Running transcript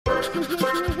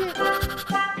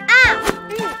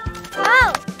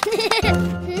Oh!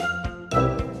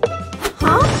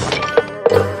 Huh?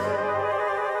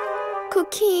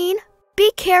 Cuquin,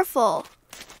 be careful.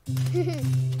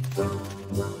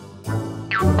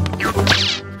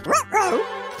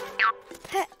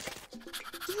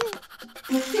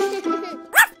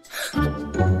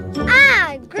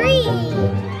 Green!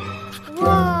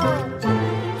 Whoa!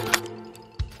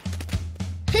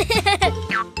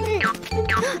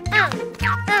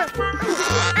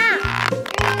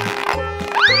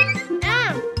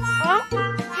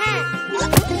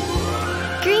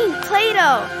 Green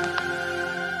Play-Doh.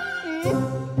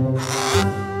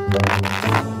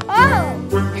 Oh!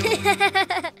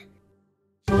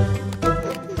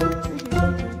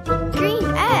 Green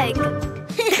egg.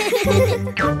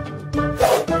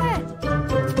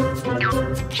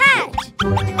 Catch!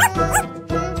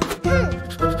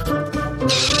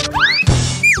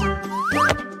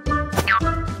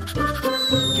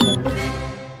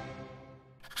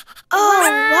 Oh,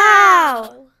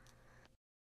 wow!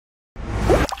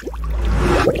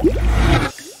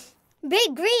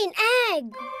 Big green egg!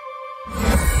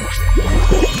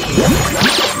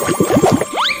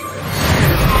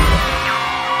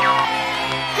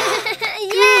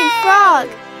 Green frog.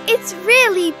 It's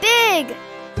really big.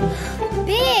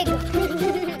 Big!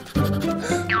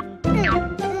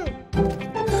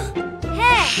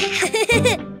 Hey!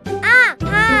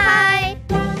 Hi!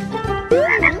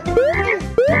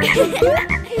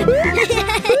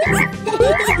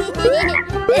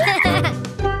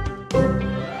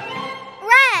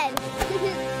 Red!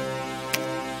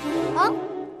 Oh?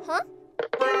 Huh?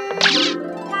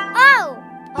 Oh!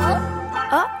 Oh?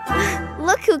 Oh,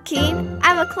 look, Cuquin.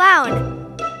 I'm a clown.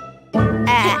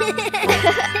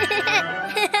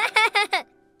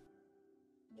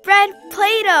 Red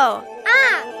Play-Doh.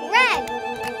 Red!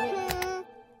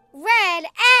 Red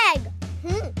egg!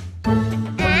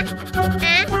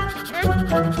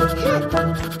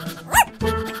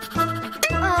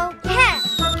 Okay.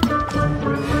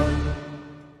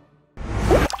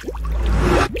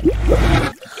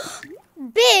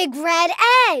 Big red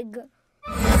egg!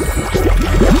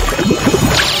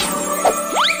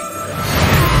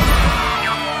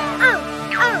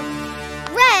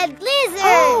 Red lizard!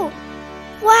 Oh,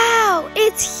 wow,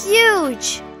 it's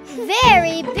huge.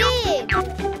 Very big!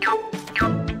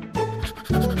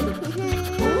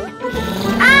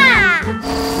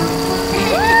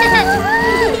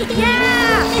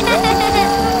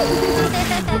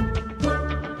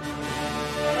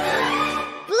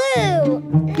 Blue!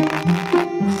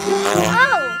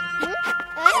 Oh!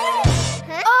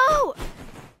 Oh,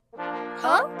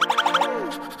 Huh?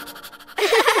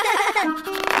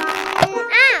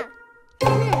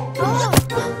 oh,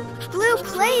 blue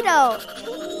Play-Doh.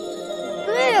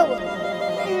 Blue!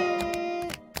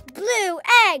 Blue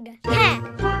egg!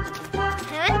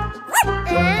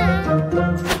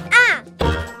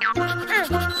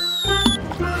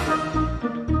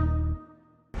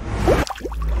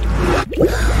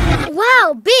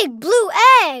 Wow, big blue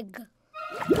egg!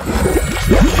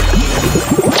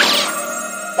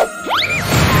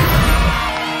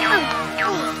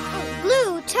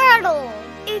 Blue turtle!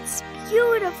 It's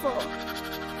beautiful.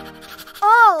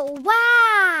 Oh,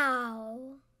 wow!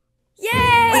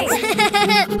 Yay!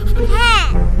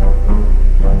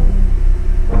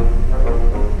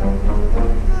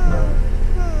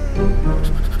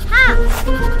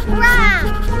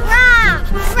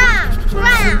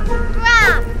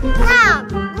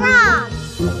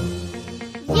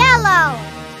 Yellow.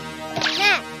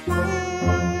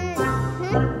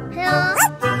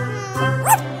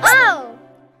 Oh,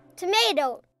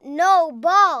 tomato, no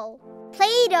ball.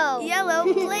 Play-Doh. Yellow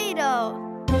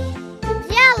Play-Doh.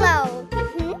 Yellow.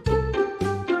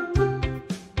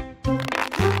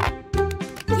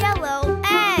 Yellow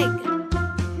egg.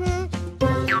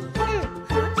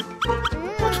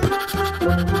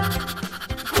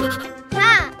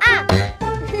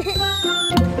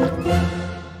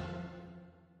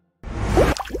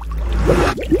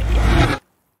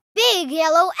 Big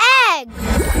yellow egg.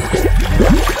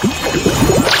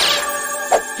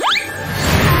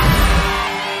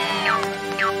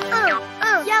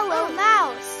 Yellow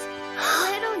mouse.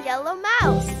 Little yellow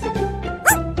mouse.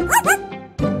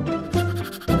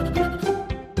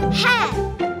 Hat.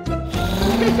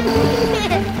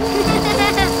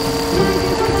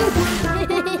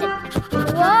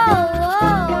 Whoa.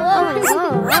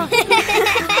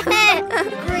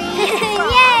 Green frog.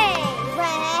 Yay!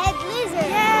 Red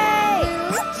lizard. Yay!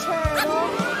 Blue turtle.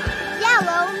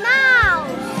 Yellow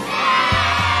mouse.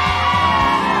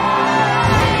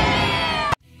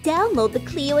 Download Download the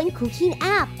Cleo and Cuquín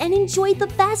app and enjoy the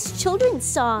best children's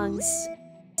songs.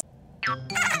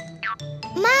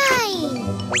 Mine!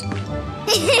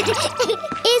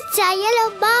 It's a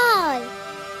yellow ball.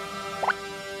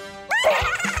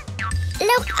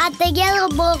 Look at the yellow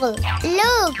ball.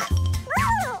 Look!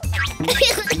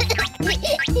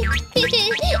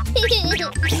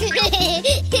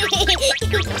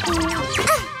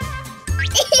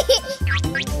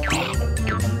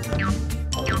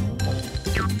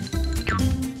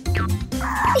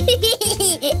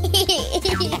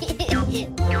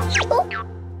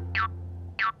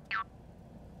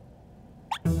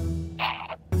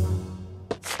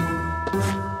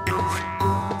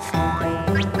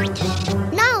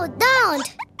 No, don't!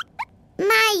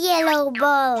 My yellow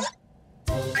ball.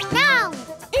 No!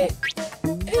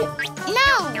 No!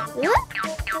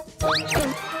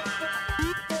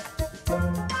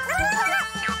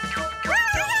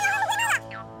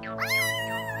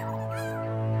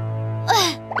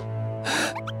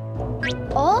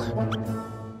 Oh?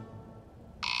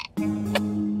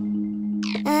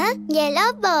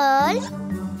 Yellow ball?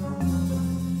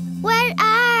 Where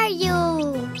are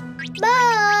you?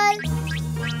 Ball!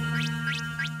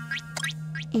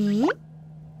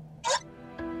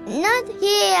 Not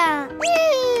here.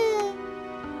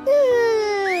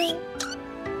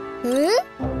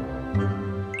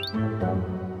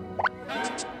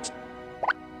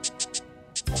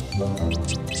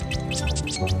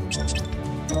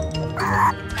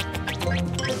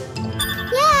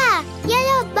 Yeah,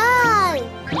 yellow ball.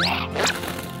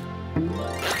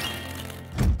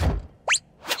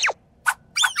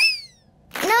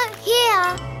 Not here.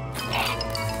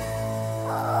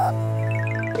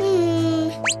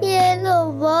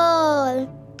 Yellow ball.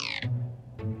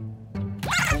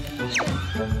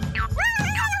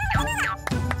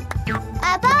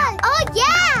 A ball. Oh,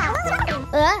 yeah.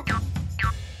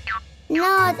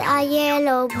 Not a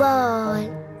yellow ball.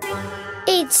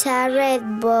 It's a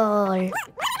red ball.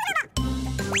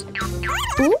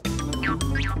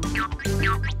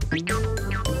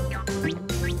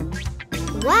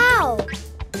 Wow!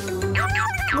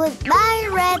 Goodbye,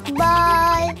 red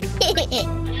ball.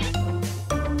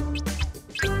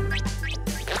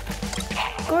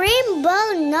 Green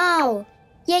ball, no.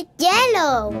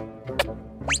 Yellow.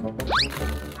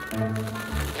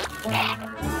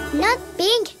 Not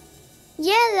pink.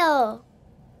 Yellow.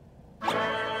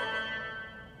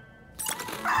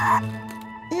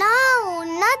 No,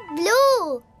 not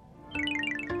blue.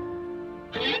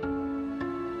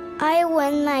 I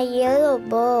want my yellow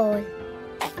ball.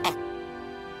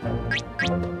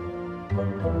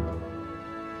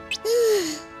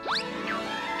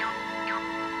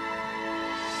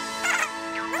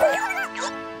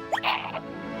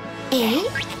 Eh?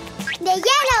 The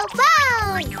yellow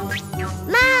ball!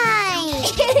 Mine!